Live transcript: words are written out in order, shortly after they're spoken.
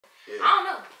Yeah. I don't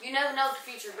know. You never know what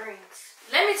the future brings.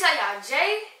 Let me tell y'all,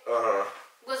 Jay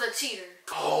was a cheater.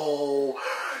 Oh,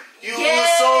 you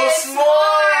so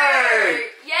smart.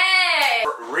 Yeah.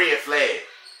 Red flag.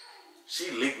 She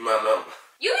leaked my number.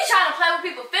 You be trying to play with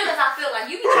people's feelings, I feel like.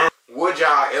 You be trying. Would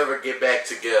y'all ever get back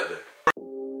together?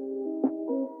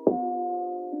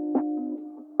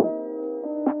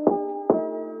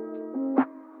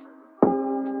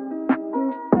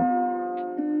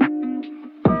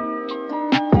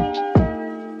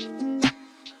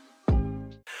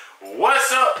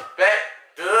 What's up, back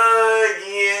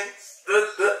thuggins?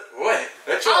 What?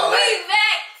 That's your we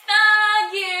back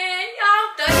thuggin'. Y'all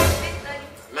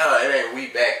thuggin'. No, it ain't we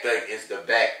back thuggin'. It's the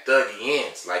back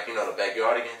thuggins. Like, you know, the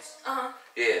backyardigans?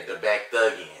 Yeah, the back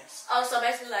thuggins. Oh, so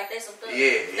basically like they some thugs.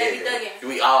 Yeah. They be thuggin'.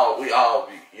 We all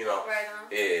be, you know. Right on.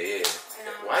 Yeah.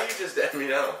 Why you just let me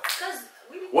know? Cause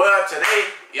well, today,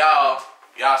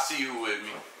 y'all see who with me.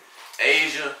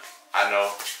 Asia, I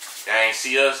know. Y'all ain't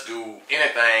see us do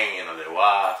anything in a little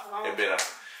while. It been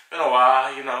a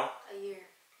while, you know. A year.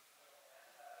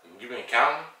 You been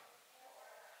counting?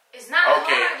 It's not hard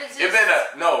to just... It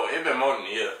been more than a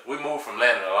year. We moved from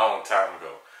Atlanta a long time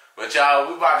ago. But y'all,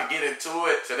 we about to get into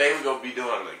it. Today we gonna be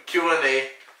doing the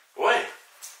Q&A. What?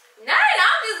 Nothing,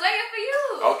 I'm just waiting for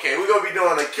you. Okay, we gonna be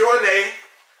doing the Q&A.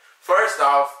 First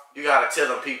off, you gotta tell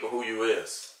them people who you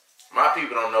is. My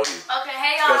people don't know you. Okay,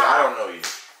 hey y'all. Because I don't know you.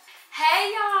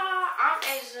 Hey y'all, I'm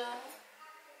Asya.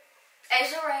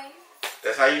 Asya Ray.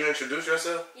 That's how you introduce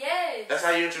yourself? Yes. That's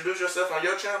how you introduce yourself on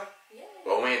your channel? Yeah.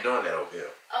 Well, we ain't doing that over here.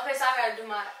 Okay, so I gotta do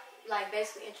my, like,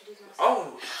 basically introduce myself.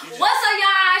 Oh. What's up,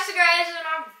 y'all? It's your girl Asya, and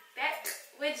I'm back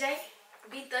with Jay.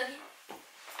 Be thuggy.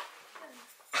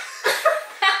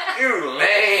 You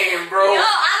lame, bro. Yo, I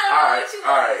don't know what you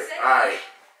want to say. Alright.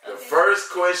 The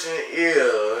first question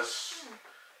is,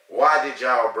 why did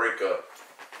y'all break up?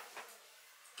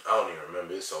 I don't even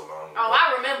remember. It's so long ago. Oh,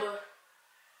 I remember.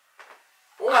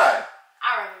 Why?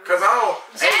 I remember. Cause I don't.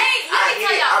 Jay, let me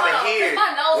tell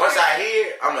y'all. Once I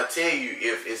hear it, I'm gonna tell you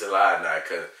if it's a lie or not.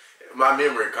 Cause my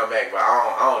memory come back, but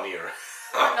I don't even.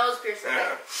 My nose piercing.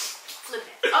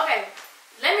 Flipping. Okay,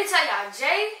 let me tell y'all.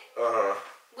 Jay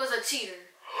was a cheater.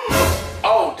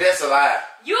 Oh, that's a lie.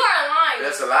 You are lying.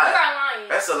 That's a lie. You are lying.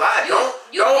 That's a lie. Don't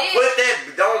put that.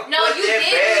 No, you did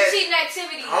do cheating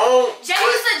activity. Jay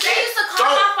used to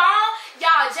call my phone.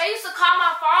 Y'all, Jay used to call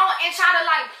my phone and try to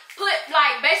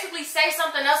basically say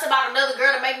something else about another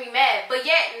girl to make me mad. But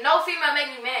yet, no female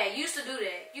make me mad. You used to do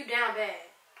that. You down bad.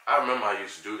 I remember I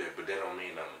used to do that, but that don't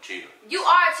mean I'm a cheater. You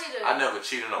are a cheater. I never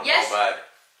cheated on nobody.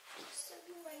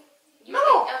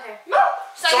 No. Okay. No.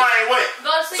 So I ain't what?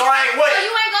 Go to sleep. So I ain't what? So you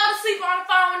ain't go to sleep on the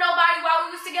phone with nobody while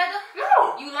we was together?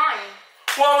 No. You lying.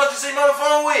 Who I went to sleep on the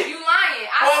phone with? You lying.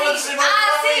 I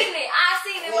seen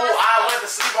it. Who I went to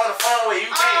sleep on the phone with? You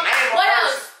can't name a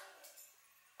person.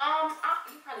 Else?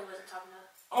 You probably wasn't talking to her.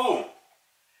 Who?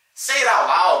 Say it out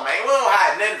loud, man. We don't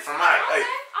hide nothing from my. Okay.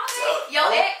 Your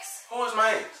ex. Who is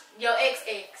my ex? Your ex.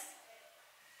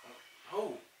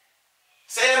 Who?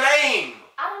 Say a name.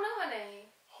 I don't know her name.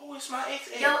 Who is my ex?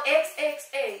 Your ex.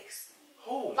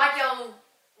 Who? Like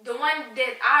the one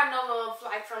that I know of,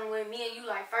 like from when me and you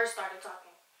like first started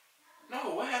talking.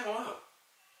 No, what happened with her?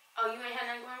 Oh, you ain't had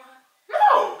nothing going with her?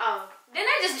 No. Oh, then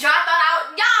they just dropped that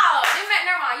out. Y'all,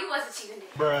 never mind. You wasn't cheating.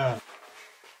 Bruh.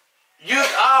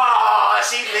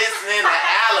 She listening to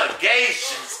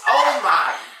allegations. Oh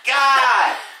my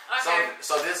God. Okay.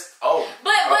 So this.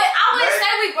 But I wouldn't say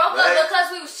we broke up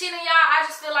because we was cheating, y'all. I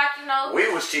just feel like, you know.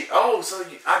 We was cheating. Oh, so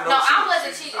I know. No, I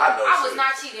wasn't cheating. I was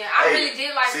not cheating. I really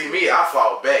did like you. See me, I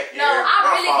fall back. No,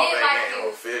 I really did like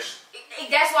you. Fish.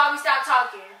 That's why we stopped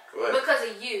talking. What? Because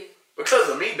of you. Because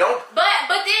of me, don't.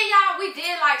 But then y'all, we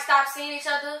did like stop seeing each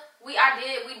other. We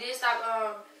did stop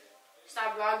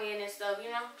vlogging and stuff,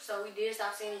 you know. So we did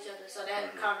stop seeing each other. So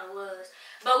that kind of was.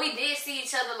 But we did see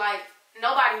each other like.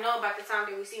 Nobody know about the time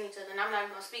that we seen each other, and I'm not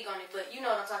even gonna speak on it, but you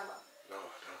know what I'm talking about. No,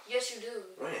 I don't. Yes, you do.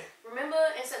 When? Remember?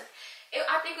 I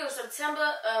think it was September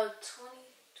of 2020.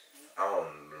 I don't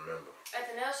remember.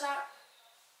 At the nail shop.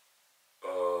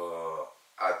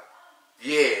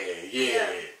 Yeah.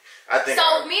 I think.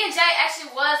 So me and Jay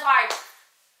actually was like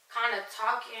kind of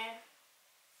talking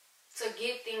to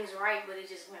get things right, but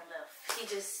it just went left. He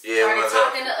just started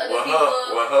talking to other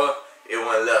people. With her. It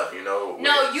went left, you know.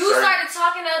 No, you started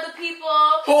talking to other people.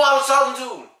 Who I was talking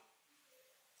to?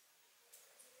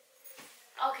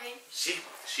 Okay. She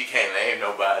can't name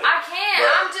nobody. I can't.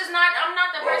 I'm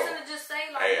not the person to just say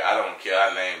like. Hey, I don't care.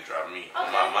 I name drop me. Okay. On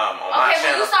my mama. On my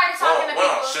channel. You started talking to people.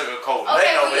 We don't sugarcoat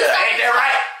Okay, over here. Ain't that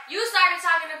right? You started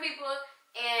talking to people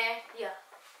and yeah.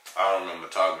 I don't remember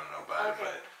talking to nobody,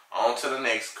 but on to the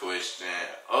next question.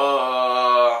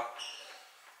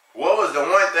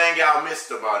 y'all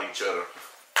missed about each other?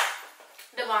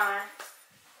 The bond.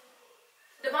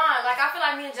 Like, I feel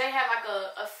like me and Jay had like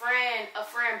a friend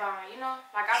bond, you know?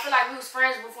 Like, I feel like we was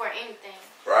friends before anything.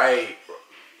 Right.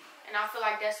 And I feel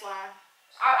like that's why.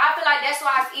 I feel like that's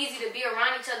why it's easy to be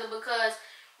around each other, because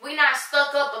we not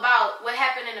stuck up about what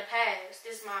happened in the past.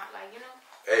 This my, like, you know?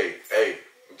 Hey,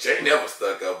 Jay never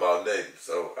stuck up about nothing,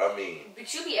 so, I mean.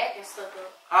 But you be acting stuck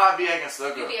up. How I be acting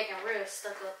stuck up? You be acting real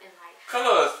stuck up in life.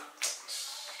 Cause,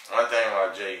 one thing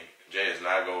about Jay is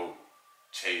not go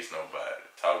chase nobody.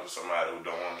 Talk to somebody who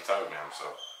don't want to talk to him, so.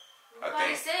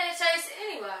 Nobody said chase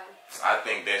anybody. I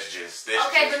think that's just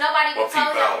okay, but nobody even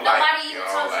told him. Nobody even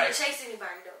told you to chase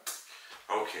anybody, though.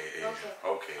 Okay,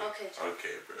 okay,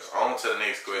 bro. On to the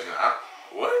next question.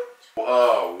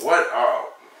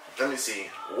 Let me see.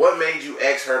 What made you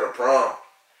ask her to prom?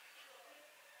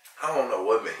 I don't know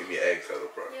what made me ask her to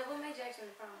prom. Yeah, what made you ask her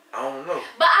to prom? I don't know.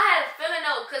 But I had a feeling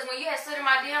though, because when you had slid in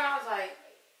my DM, I was like,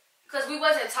 because we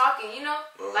wasn't talking, you know?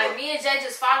 Like, me and Jay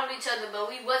just followed each other, but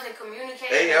we wasn't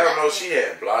communicating. Hey, I don't know. She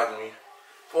had blocked me.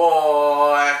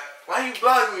 Boy, why you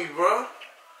blocked me, bro?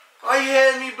 Why you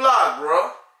had me blocked,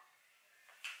 bro?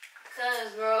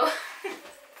 Cause, bro.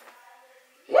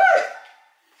 What?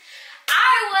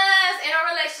 I was in a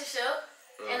relationship,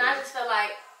 and I just felt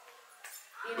like,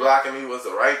 you know, blocking me was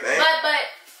the right thing.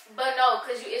 But no,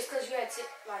 cause you had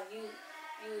you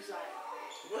was like,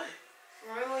 what?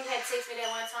 Remember when you had text me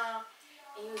that one time,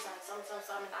 and you was like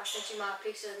something, and I sent you my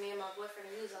picture of me and my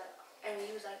boyfriend, and you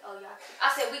was like, oh y'all cute.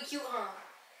 I said we cute, huh?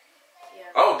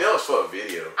 Yeah. Oh, that was for a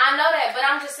video. I know that, but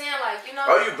I'm just saying, like, you know.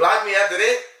 Oh, you blocked me after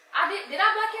that? I did. Did I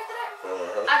block you after that?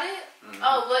 I did.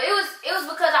 Oh, well, it was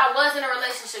because I was in a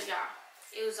relationship, y'all.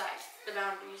 It was like the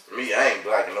boundaries. Me, I ain't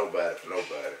blocking nobody for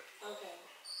nobody. Okay.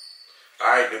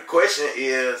 All right, the question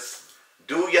is,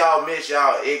 do y'all miss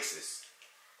y'all exes?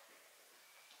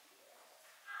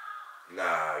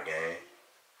 Nah, gang.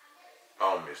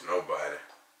 I don't miss nobody.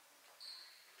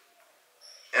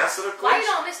 Answer the question. Why you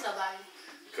don't miss nobody?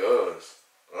 Because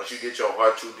once you get your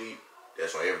heart too deep,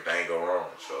 that's when everything go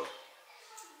wrong. So.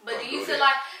 But do you feel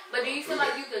like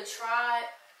you could try,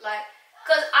 like,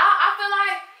 cause I feel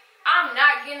like I'm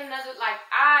not getting another, like,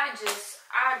 I don't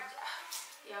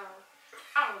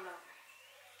know.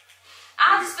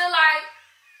 I just feel like,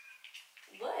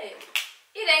 what?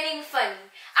 It ain't even funny.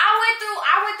 I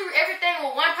went through everything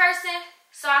with one person,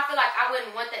 so I feel like I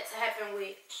wouldn't want that to happen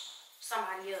with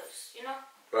somebody else, you know?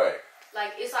 Right.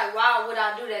 Like, it's like, why would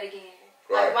I do that again?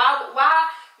 Right. Like, why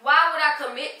would I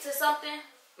commit to something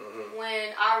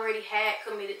when I already had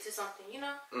committed to something, you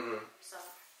know? So.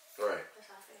 Right. That's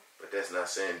how I feel. But that's not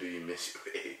saying, do you miss your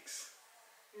ex?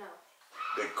 No.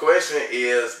 The question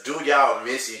is, do y'all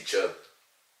miss each other?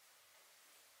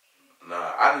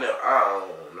 Nah, I don't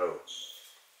know.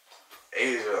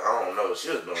 Asia, I don't know. She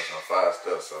was doing some fire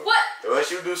stuff, so. What?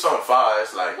 Once you do something fire,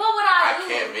 it's like, what would I do? I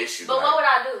can't miss you. But like, what would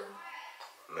I do?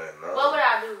 Nothing. What would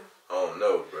I do? I don't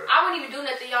know, bro. I wouldn't even do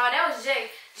nothing, y'all. That was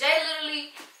Jay. Jay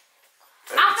literally.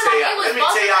 Let me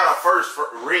tell y'all the first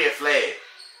red flag.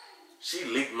 She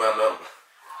leaked my number.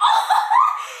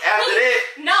 After that,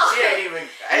 she ain't even.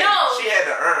 She had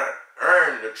to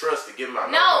earn the trust to get my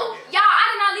number. No, y'all, I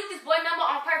did not leak this boy number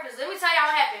on purpose. Let me tell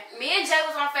y'all what happened. Me and Jay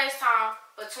was on FaceTime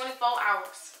for 24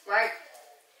 hours, right?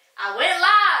 I went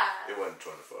live. It wasn't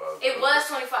 24 hours. It was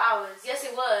 24 hours. Yes,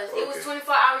 it was. Okay. It was 24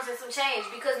 hours and some change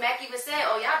because Mac even said,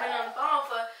 "Oh, y'all been on the phone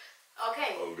for."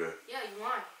 Okay. Yeah, you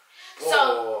won.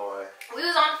 So we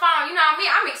was on the phone. You know what I mean?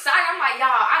 I'm excited. I'm like,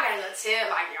 y'all, I got a little tip.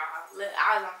 Like, y'all, I was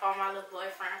on the phone with my little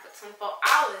boyfriend for 24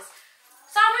 hours.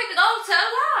 So I went to go to the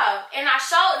live. And I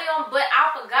showed them, but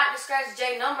I forgot to scratch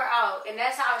Jay's number out. And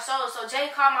that's how I showed. So Jay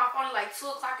called my phone at like 2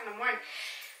 o'clock in the morning.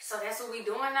 So that's what we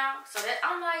doing now. So that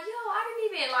I'm like, yo, I didn't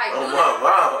even like do that.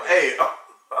 Wow. Hey.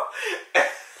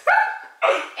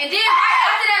 And then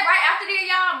right after that,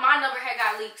 y'all, my number had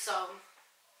got leaked, so.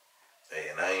 Hey,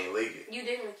 and I ain't leak it. You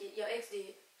didn't leak it. Your ex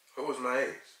did. Who was my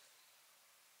ex?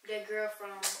 That girl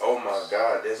from. Oh my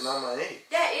God, that's not my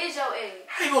ex. That is your ex.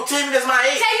 How you gonna tell me that's my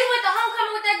ex? Tell you went to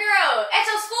homecoming with that girl at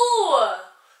your school.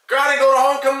 Girl, I didn't go to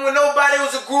homecoming with nobody. It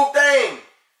was a group thing.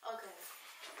 Okay.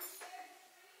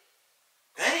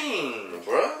 Dang,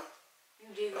 bro. You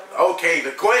did go. Okay,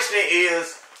 the question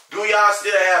is, do y'all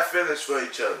still have feelings for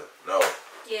each other? No.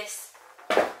 Yes.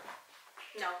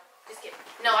 No. Just kidding.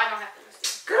 No, I don't have feelings for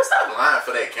you. Girl, stop lying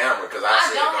for that camera, because I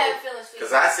said no. I don't have feelings for you.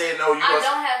 Because I said no. I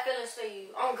don't have feelings for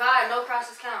you. Oh God, no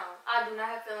crosses count. I do not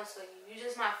have feelings for you. You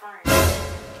just my friend.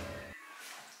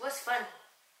 What's funny?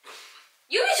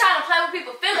 You be trying to play with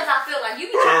people's feelings. I feel like you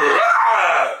be trying to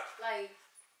like.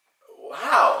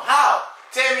 How?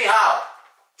 Tell me how.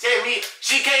 Tell me.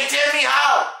 She can't tell me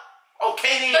how.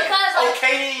 Okay then. Because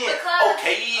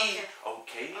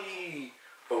Okay.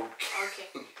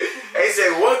 They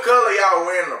said, what color y'all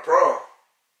wearing the prom?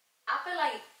 I feel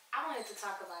like I wanted to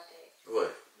talk about that.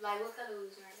 What? Like, what color we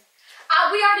was wearing?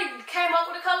 We already came up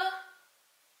with a color.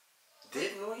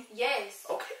 Didn't we? Yes.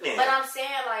 Okay then. But I'm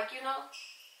saying, like, you know,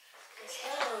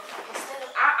 instead of,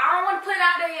 I don't want to put it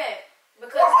out there yet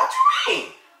because. What you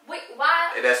mean? Wait,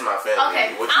 why? Hey, that's my family.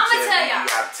 Okay, what I'm gonna tell y'all.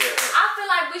 You gotta tell them. I feel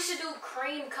like we should do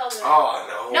cream color. Oh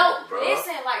no, bro.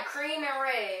 Listen, like cream and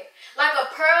red, like a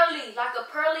pearly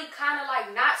kind of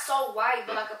like not so white,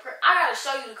 but like a I gotta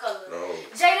show you the color. No.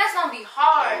 Jay, that's gonna be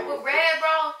hard with red,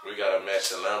 bro. We gotta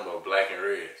match the Lambo, black and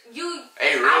red.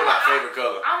 Hey, red my favorite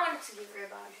color. I wanted to get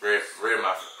red bottom. Red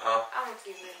my, huh? I want to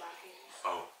get red bottom shoes.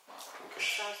 Oh, okay.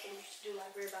 So I was thinking we should do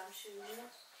like red bottom shoes, you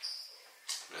know?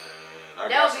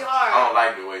 Man, that would be hard. I don't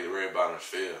like the way the red bottoms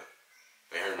feel.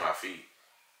 They hurt my feet.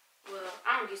 Well,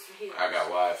 I'm gonna get some heels. I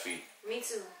got wide feet. Me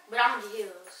too, but I'm gonna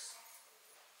get heels.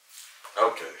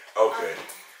 Okay.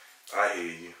 I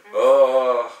hear you.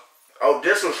 Oh,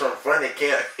 this was from Funny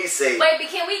Camp. He said. Wait,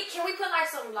 but can we put like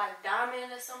some like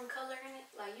diamond or some color in it,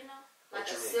 like you know,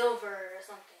 like a silver or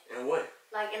something. And what?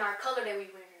 Like in our color that we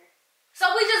wear.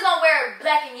 So we just gonna wear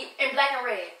black and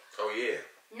red. Oh yeah.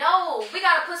 No, we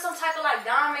gotta put some type of like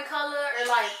diamond color or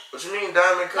like. What you mean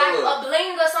diamond color? Like a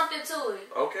bling or something to it.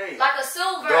 Okay. Like a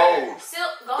silver. Gold.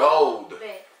 Gold.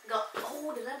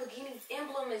 Oh, the Lamborghini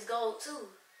emblem is gold too.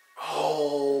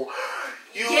 Oh,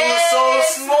 you were so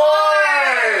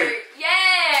smart.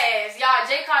 Yes, y'all.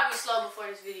 Jay called me slow before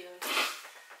this video.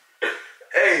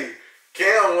 Hey,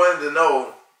 Cam wanted to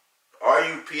know: are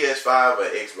you PS5 or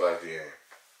Xbox game?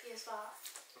 PS5.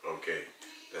 Okay.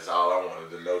 That's all I wanted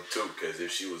to know too, because if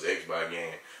she was Xbox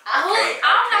game, I'm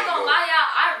not gonna lie,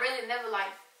 y'all. I really never like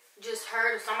just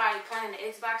heard of somebody playing the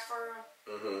Xbox for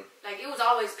real. Like it was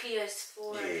always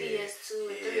PS4, and PS2,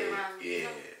 and 3 around.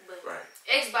 Yeah, but right.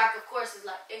 Xbox, of course, is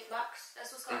like Xbox.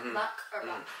 That's what's called Box.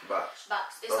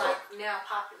 Box. It's like now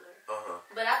popular.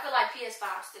 But I feel like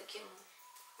PS5 still killing.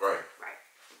 Right.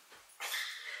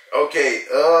 Okay.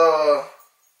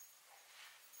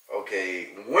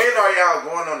 Okay. When are y'all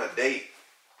going on a date?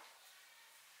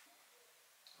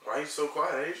 Why are you so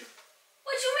quiet, Asia?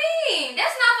 What you mean?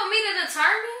 That's not for me to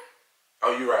determine.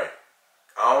 Oh, you right.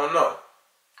 I don't know.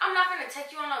 I'm not gonna take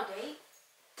you on no date.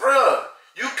 Bruh,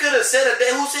 you could have said a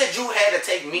date. Who said you had to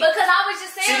take me? Because I was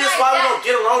just saying. See, this why we don't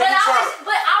get along.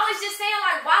 But I was just saying,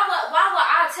 like, why would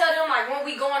I tell them like when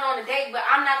we going on a date, but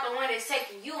I'm not the one that's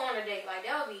taking you on a date? Like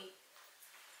that would be,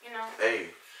 you know.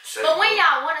 Hey. But when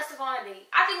y'all want us to go on a date,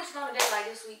 I think we should go on a date like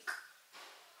this week.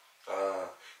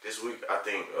 This week I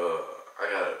think I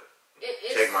gotta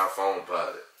check my phone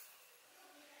pilot.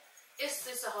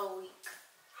 It's a whole week.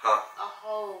 Huh? A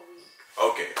whole week.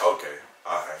 Okay.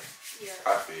 Alright. Yeah.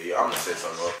 I feel you. I'm gonna set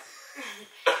something up.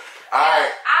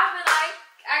 Alright. I feel like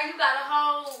you got a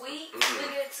whole week. We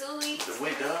get 2 weeks. We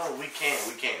done. We can.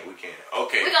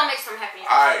 Okay. We gonna make something happen.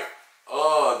 Alright.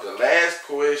 The last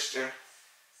question.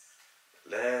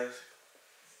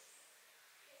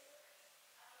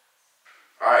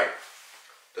 Alright.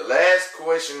 The last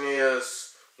question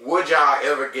is, would y'all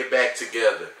ever get back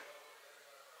together?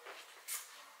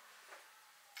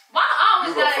 Why I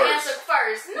always gotta answer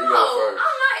first? No, I'm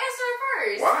not answering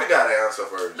first. Why I gotta answer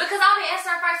first? Because I've been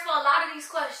answering first for a lot of these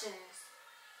questions.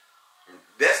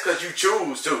 That's because you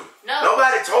choose to. No.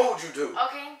 Nobody told you to.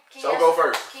 Okay. So go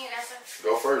first. Can you answer?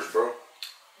 Go first, bro.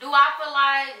 Do I feel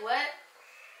like what?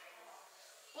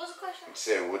 What's the question? You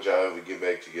said, would y'all ever get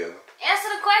back together? Answer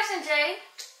the question, Jay.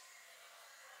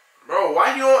 Bro,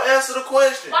 why you don't answer the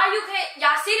question? Why you can't?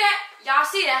 Y'all see that? Y'all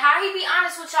see that? How he be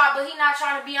honest with y'all, but he not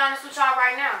trying to be honest with y'all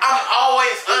right now. I'm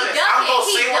always honest. I'm gonna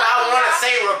say what I want to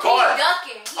say regardless.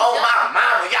 He ducking. Oh my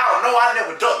mama, y'all know I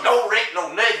never duck no rent,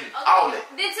 no nothing. Okay. All it.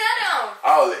 Then tell them.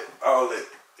 All it.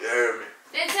 You heard me?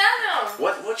 Then tell them.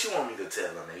 What you want me to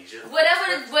tell them, Asia? Whatever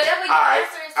your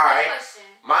answer is to that question.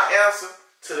 My answer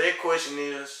to that question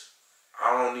is,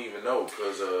 I don't even know,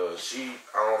 cause I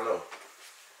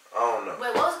don't know.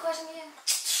 Wait, what was the question again?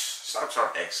 Stop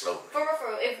trying to act slow. For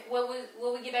real.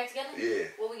 Will we get back together?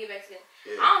 Yeah. Will we get back together?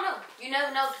 Yeah. I don't know. You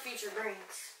never know what the future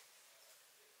brings.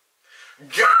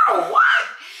 Girl, what?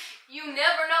 You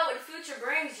never know what the future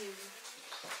brings you.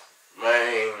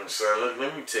 Man, son, look,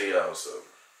 let me tell y'all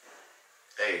something.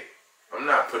 Hey, I'm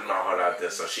not putting my heart out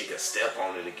there so she can step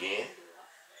on it again.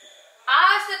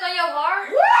 I stepped on your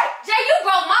heart? What? Jay, you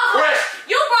broke my heart.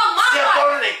 Question. You broke my Stepped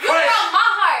heart. on it, You broke my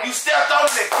heart. You stepped on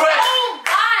it, question. Oh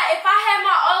God! If I had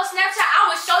my old Snapchat, I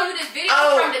would show you this video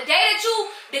from the day that you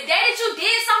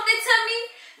did something to me.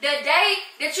 The day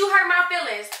that you hurt my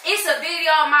feelings. It's a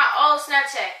video on my old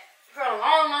Snapchat from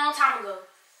a long time ago.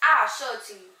 I'll show it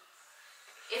to you.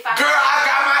 Girl, I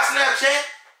got my Snapchat.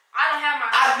 I don't have my.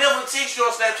 I never text you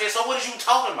on Snapchat. So what is you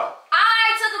talking about?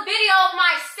 I took a video of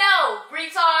myself,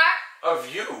 retard. Of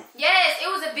you? Yes, it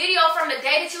was a video from the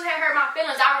day that you had hurt my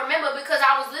feelings. I remember because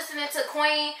I was listening to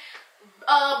Queen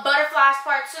Butterflies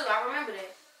Part 2. I remember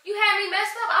that. You had me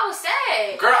messed up. I was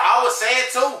sad. Girl, I was sad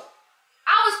too.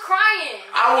 I was crying.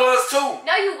 I was too.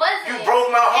 No, you wasn't. You broke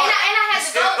my heart. And I had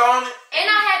you to go on it. And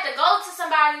I had to go to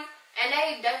somebody, and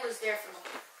they was there for me.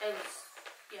 They was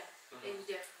there for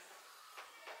me.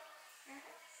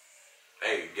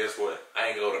 Hey, guess what?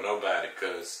 I ain't go to nobody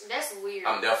because that's weird.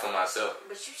 I'm there for myself.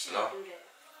 But you shouldn't do that.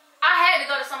 I had to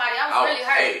go to somebody. I was really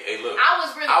hurt. Hey, look. I was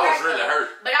really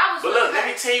hurt. But I was really look, hurt. let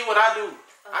me tell you what I do.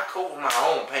 I cope with my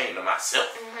own pain to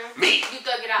myself. Me. You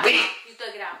thug it out. Me. You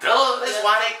thug it out. Duh. That's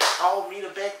why they call me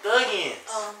the back thuggins.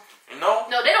 You know?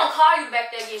 No, they don't call you the back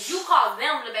thuggins. You call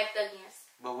them the back thuggins.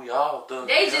 But we all thug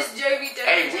They together. just JV thugging.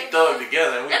 Hey, we thug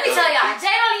together. Let me tell y'all, Jay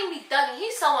don't even be thugging.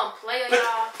 He's so unplayer,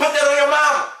 y'all. Put that on your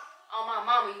mama. On my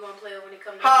mama, you unplayer when it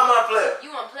comes to How me. am I player?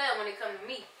 You unplayer when it comes to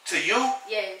me. To you?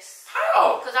 Yes.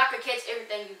 How? Because I could catch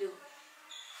everything you do.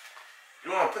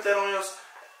 You want to put that on your...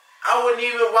 I wouldn't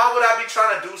even... Why would I be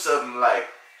trying to do something like...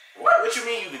 What you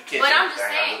mean you could catch But anything? I'm just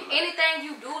saying, anything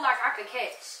you do, like, I could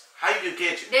catch. How you could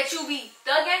catch it? That you be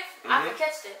thugging, I could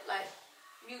catch that. Like,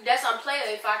 that's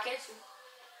unplayer if I catch you.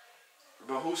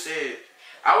 But who said...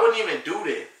 I wouldn't even do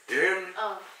that. You hear me?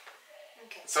 Oh.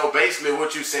 Okay. So basically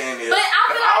what you saying is... But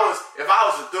if I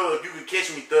was a thug, you could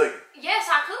catch me thugging. Yes,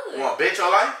 I could. You want to bet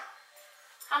your life?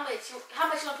 How much you want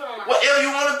to put on my Whatever you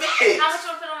want to bet. How much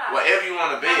you want to put on my Whatever you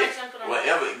want to bet.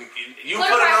 Whatever. You put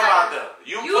a number out there.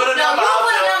 You put a number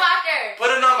out there.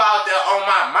 Put a number out there on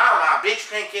my mama. I bet you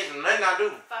can't catch nothing I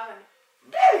do. 500.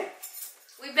 Bet it.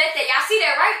 We bet that. Y'all see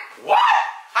that, right? What?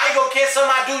 How you gonna catch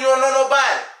something I do? You don't know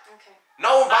nobody. Okay.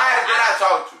 Nobody that I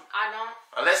talk to. I don't.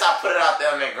 Unless I put it out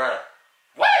there on that ground.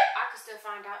 What? I can still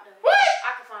find out though. What?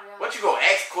 I can find out. What, you gonna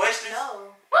ask questions?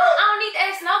 No. I don't need to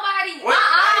ask nobody. What? My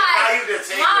eyes. How you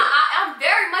detective? I'm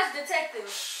very much detective.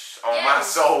 On my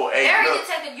soul. Hey, very look.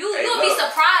 detective. You'll be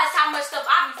surprised how much stuff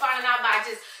I be finding out by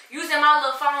just using my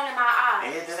little phone in my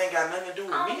eye. Yeah, that ain't got nothing to do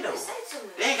with me though.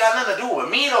 That ain't got nothing to do with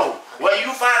me though. Okay. Well,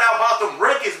 you find out about them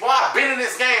records, boy. I've been in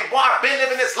this game, boy. I've been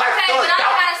living this life. Okay, but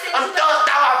I'm thugged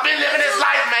out. I've been living this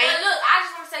life, man. But look, I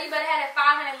just want to say you better have that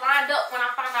 500 lined up when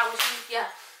I find out what you. Yeah.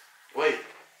 Wait.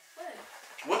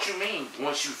 What you mean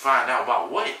once you find out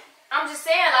about what? I'm just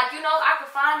saying, like, you know, I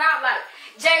could find out, like,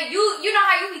 Jay, you know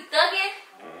how you be thugging?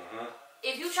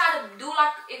 If you try to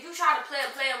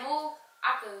play a move,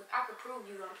 I could prove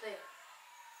you gonna play it.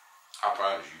 I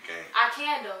promise you can't. I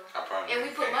can though. I promise. And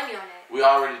we put money on that. We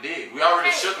already did. We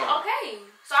already shook on it. Okay.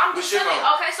 So I'm just telling you.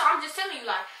 Okay, so I'm just telling you,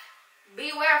 like,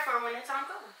 beware for when the time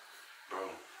comes. Bro,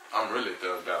 I'm really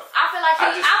thugged out. I feel like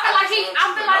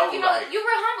you know, you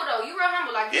real humble though. You real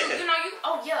humble, like you know,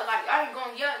 like I ain't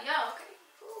going, okay,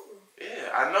 cool. Yeah,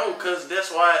 I know, cause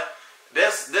that's why.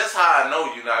 That's how I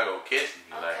know you're not gonna catch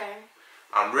me. Okay. Like,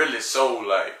 I'm really so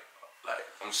like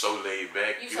I'm so laid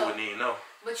back. You wouldn't even know.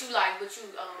 But okay.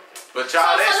 But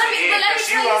y'all, that's the end. Cause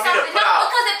she want me to put out.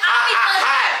 Because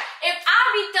if I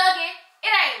be thugging, it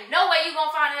ain't no way you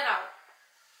gonna find it out.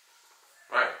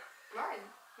 Right. Right.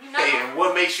 You know. Hey, and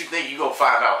what makes you think you gonna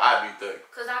find out I be thugging?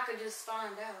 Cause I could just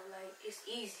find out. Like, it's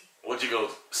easy. What, you go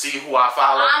see who I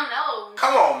follow? I know.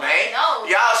 Come on, man. No.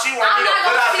 Y'all, she want me to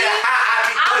put out there how I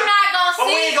be thugging. I'm not gonna see. But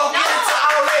we ain't gonna get into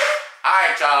all that.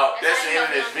 Alright, y'all. That's the end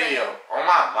of this video. On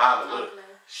my mama, look.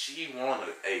 She wanna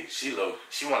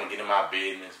get in my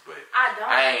business, but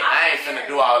I ain't finna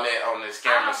do all that on this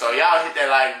camera. So y'all hit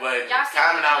that like button,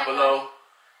 comment down below,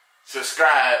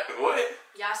 subscribe. What?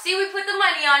 Y'all see we put the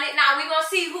money on it. Now we gonna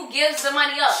see who gives the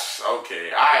money up.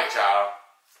 Okay, alright, y'all.